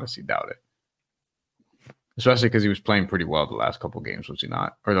just honestly doubt it. Especially because he was playing pretty well the last couple games, was he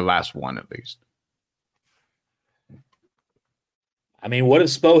not? Or the last one, at least. I mean, what if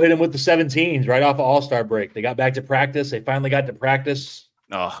Spo hit him with the 17s right off of All-Star break? They got back to practice. They finally got to practice.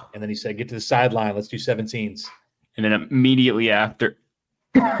 Oh. And then he said, get to the sideline. Let's do 17s. And then immediately after,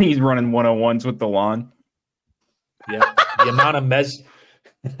 he's running 101s with the lawn. Yeah. The amount of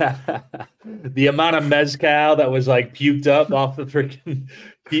mezcal that was like puked up off the freaking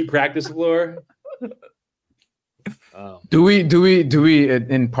heat practice floor. Do we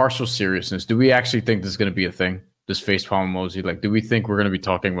in partial seriousness, do we actually think this is going to be a thing? This facepalm emoji? Like, do we think we're going to be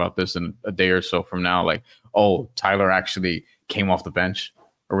talking about this in a day or so from now? Like, oh, Tyler actually came off the bench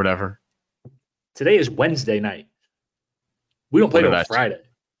or whatever. Today is Wednesday night. We don't play till Friday.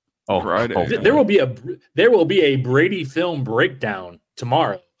 Oh, Friday. Okay. There will be a Brady film breakdown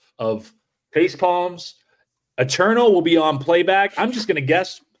tomorrow of facepalms. Eternal will be on playback. I'm just going to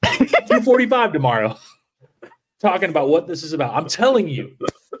guess 2:45 tomorrow. Talking about what this is about. I'm telling you,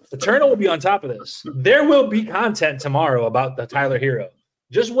 Eternal will be on top of this. There will be content tomorrow about the Tyler Hero.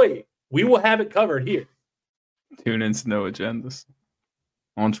 Just wait. We will have it covered here. Tune in to No Agendas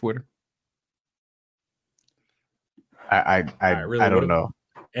on Twitter. I don't know.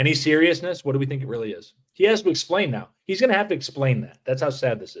 Any seriousness? What do we think it really is? He has to explain now. He's going to have to explain that. That's how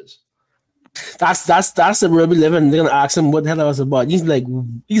sad this is. That's the world we live in. They're gonna ask him what the hell that was about. He's gonna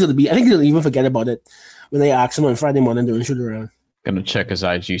be. I think he'll even forget about it when they ask him on Friday morning during shoot around. Gonna check his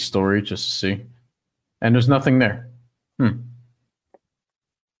IG story just to see, and there's nothing there.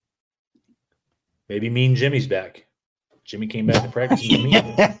 Maybe Mean Jimmy's back. Jimmy came back to practice.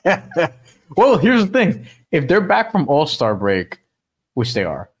 Well, here's the thing: if they're back from All-Star break, which they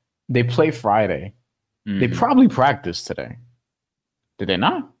are, they play Friday. Mm-hmm. They probably practice today. Did they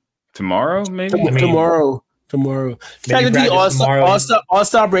not? Tomorrow, maybe? Tomorrow. Technically,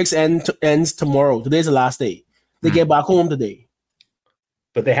 All-Star breaks ends tomorrow. Today's the last day. They get back home today.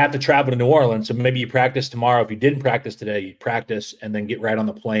 But they have to travel to New Orleans, so maybe you practice tomorrow. If you didn't practice today, you practice and then get right on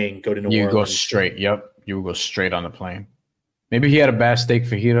the plane, go to New Orleans. You go straight. Yep. You will go straight on the plane. Maybe he had a bad steak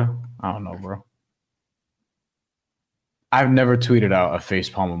fajita. I don't know, bro. I've never tweeted out a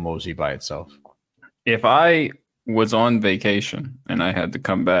facepalm emoji by itself. If I was on vacation and I had to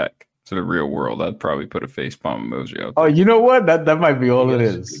come back to the real world, I'd probably put a facepalm emoji out there. Oh, you know what? That might be all it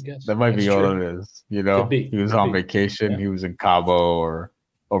is. That might be all true. it is. You know, he was on vacation. Yeah. He was in Cabo or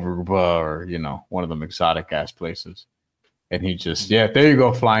Aruba or, one of them exotic ass places. And he just, there you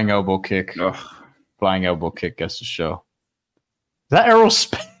go. Flying elbow kick. Ugh. Flying elbow kick gets the show. Is that Errol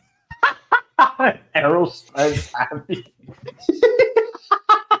Spence? Errol Spence happy.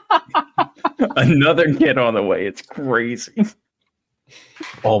 Another kid on the way. It's crazy.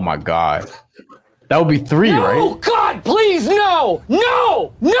 Oh my God. That would be 3, right? Oh God, please, no!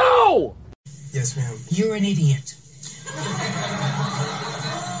 No! No! Yes, ma'am. You're an idiot.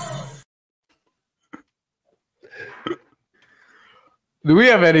 Do we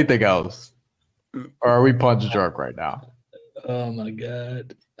have anything else? Or are we punch drunk right now? Oh my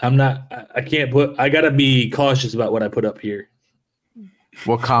God. I'm not, I can't put, I got to be cautious about what I put up here.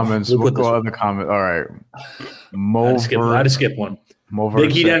 What comments? What other comment? All right. I had to skip one.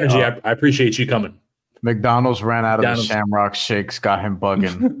 Big Heat Energy, I appreciate you coming. McDonald's ran out of the Shamrock shakes, got him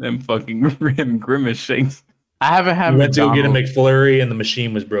bugging. Them fucking Grimace shakes. I haven't had went to get a McFlurry and the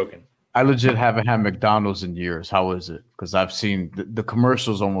machine was broken. I legit haven't had McDonald's in years. How is it? Because I've seen the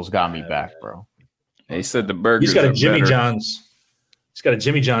commercials almost got me back, bro. They said the burgers. He's got a Jimmy John's. He's got a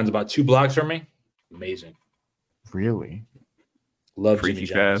Jimmy John's about 2 blocks from me. Amazing. Really? Love Freaky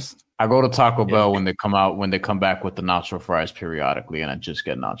Jimmy John's. fast. I go to Taco Bell when they come back with the nacho fries periodically, and I just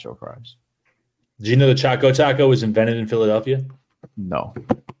get nacho fries. Did you know the Choco Taco was invented in Philadelphia? No,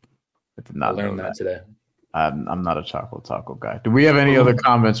 I did not learn that today. I'm not a Choco Taco guy. Do we have any other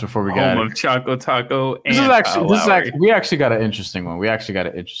comments before we get of Choco Taco? This is actually we actually got an interesting one.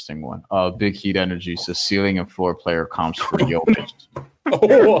 Big Heat Energy says ceiling and floor player comps for Jokic.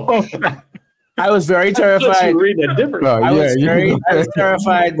 I was very terrified. I was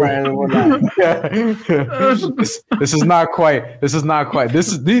terrified, Brian. This is not quite. This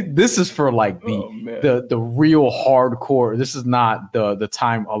is for like the real hardcore. This is not the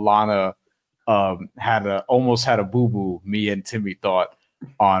time Alana almost had a boo-boo. Me and Timmy thought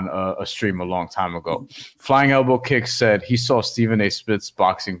on a stream a long time ago. Flying Elbow Kick said he saw Stephen A. Smith's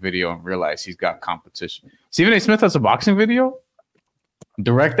boxing video and realized he's got competition. Stephen A. Smith has a boxing video?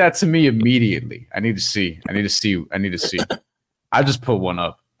 Direct that to me immediately. I need to see. I just put one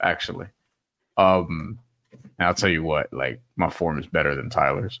up, actually. And I'll tell you what, like, my form is better than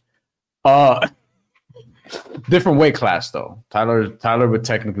Tyler's. Different weight class though. Tyler would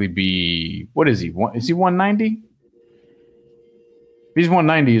technically be, what is he? Is he 190? If he's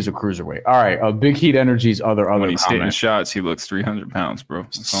 190, he's a cruiserweight. All right. Big Heat Energy's other when he's comment. hitting shots, he looks 300 pounds, bro.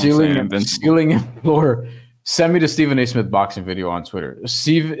 Ceiling and floor. Send me the Stephen A. Smith boxing video on Twitter.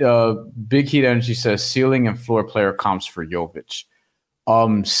 Big Heat Energy says ceiling and floor player comps for Jovic.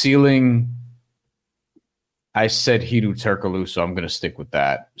 Ceiling, I said Hedo Turkoglu, so I'm going to stick with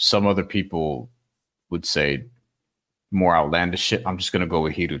that. Some other people would say more outlandish shit. I'm just going to go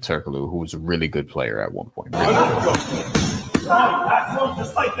with Hedo Turkoglu, who was a really good player at one point. Oh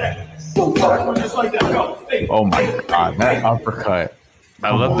my God, that uppercut.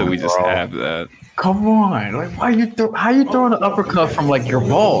 I love that we just have that. Come on, like how you throwing an uppercut from like your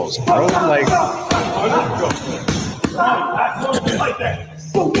balls, bro? Like,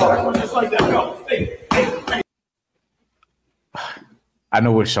 I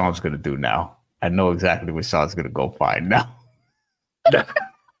know what Sean's gonna do now. I know exactly what Sean's gonna go find now.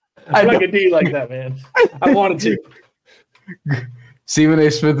 I'm not gonna do like that, man. I wanted to. Stephen A.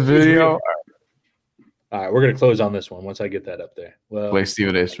 Smith video. All right, we're gonna close on this one once I get that up there. Well, play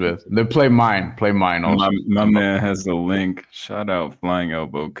Stephen A. Smith. Then play mine. Play mine also. My man has the link. Shout out Flying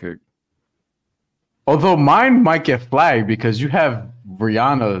Elbow Kick. Although mine might get flagged because you have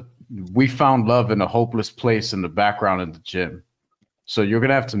Rihanna, "We Found Love in a Hopeless Place" in the background in the gym. So you're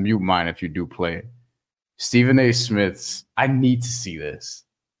gonna have to mute mine if you do play it. Stephen A. Smith's. I need to see this.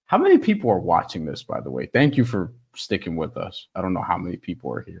 How many people are watching this, by the way? Thank you for sticking with us. I don't know how many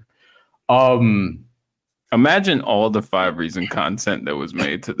people are here. Imagine all the 5 Reason content that was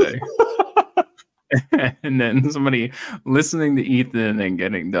made today. And then somebody listening to Ethan and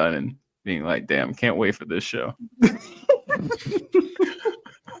getting done and being like, damn, can't wait for this show.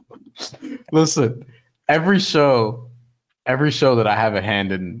 Listen, every show that I have a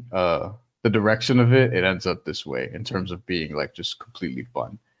hand in the direction of it ends up this way in terms of being like just completely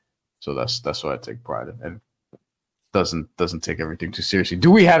fun. So that's what I take pride in, and doesn't take everything too seriously.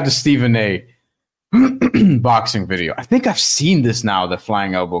 Do we have the Stephen A. boxing video? I think I've seen this now. The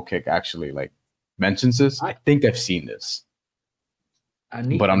Flying Elbow Kick actually like mentions this. I think I've seen this,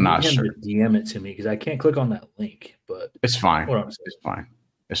 but I'm not sure. DM it to me because I can't click on that link. But it's fine. It's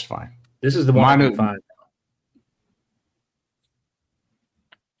fine. This is the one I can find.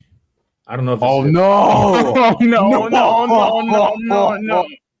 I don't know if. Oh no! Oh no!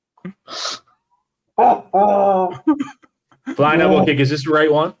 Flying Elbow Kick. Is this the right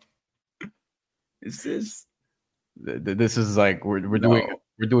one? Is this? This is like we're doing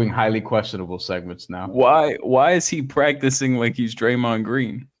We're doing highly questionable segments now. Why is he practicing like he's Draymond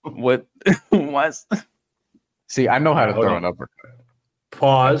Green? What? What's? See, I know how to throw an uppercut.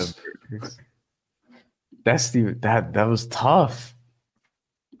 Pause. That was tough.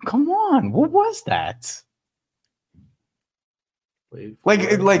 Come on, what was that?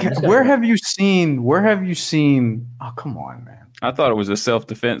 Where have you seen? Oh, come on, man. I thought it was a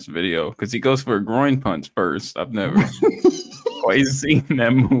self-defense video because he goes for a groin punch first. I've never quite seen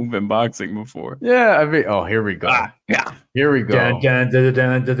that move in boxing before. Yeah, I mean, oh, here we go. Yeah, here we go.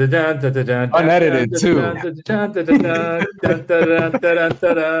 Unedited too.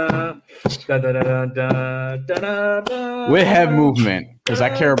 With head movement, because I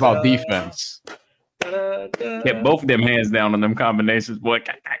care about defense. Get both of them hands down on them combinations, boy.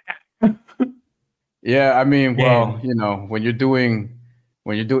 Yeah, I mean, well, you know, when you're doing,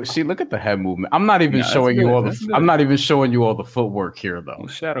 see, look at the head movement. I'm not even showing you all the. I'm not even showing you all the footwork here, though.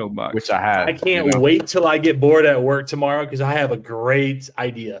 Shadow box, which I have. I can't wait till I get bored at work tomorrow because I have a great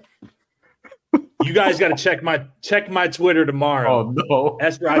idea. You guys got to check my Twitter tomorrow. Oh no,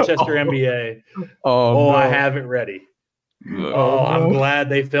 S Rochester NBA. Oh, no. I have it ready. I'm glad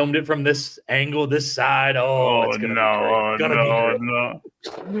they filmed it from this angle, this side. It's gonna be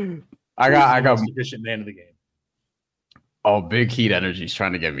great. I got most efficient man of the game. Oh, Big Heat Energy's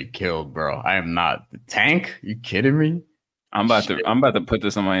trying to get me killed, bro. I am not the tank. You kidding me? I'm about to put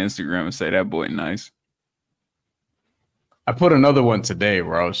this on my Instagram and say that boy nice. I put another one today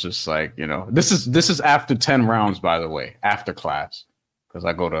where I was just like, you know, this is after 10 rounds, by the way, after class. Because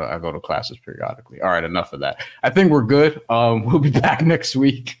I go to classes periodically. All right, enough of that. I think we're good. We'll be back next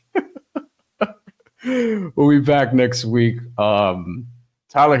week.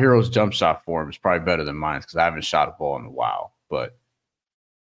 Tyler Hero's jump shot form is probably better than mine because I haven't shot a ball in a while. But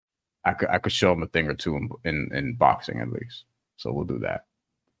I could show him a thing or two in boxing at least. So we'll do that.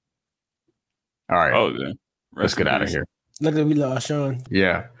 All right. Oh, yeah. Let's get out of here. Look at we lost Sean.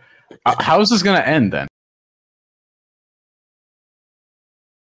 Yeah. How is this gonna end then?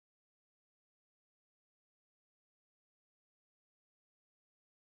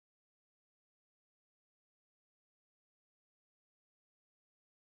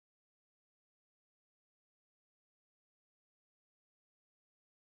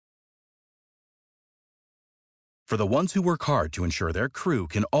 For the ones who work hard to ensure their crew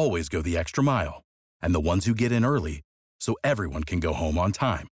can always go the extra mile, and the ones who get in early so everyone can go home on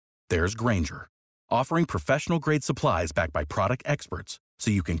time, there's Grainger, offering professional-grade supplies backed by product experts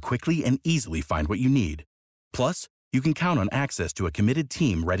so you can quickly and easily find what you need. Plus, you can count on access to a committed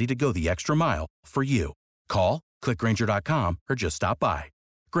team ready to go the extra mile for you. Call, click Grainger.com, or just stop by.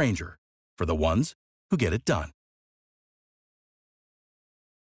 Grainger, for the ones who get it done.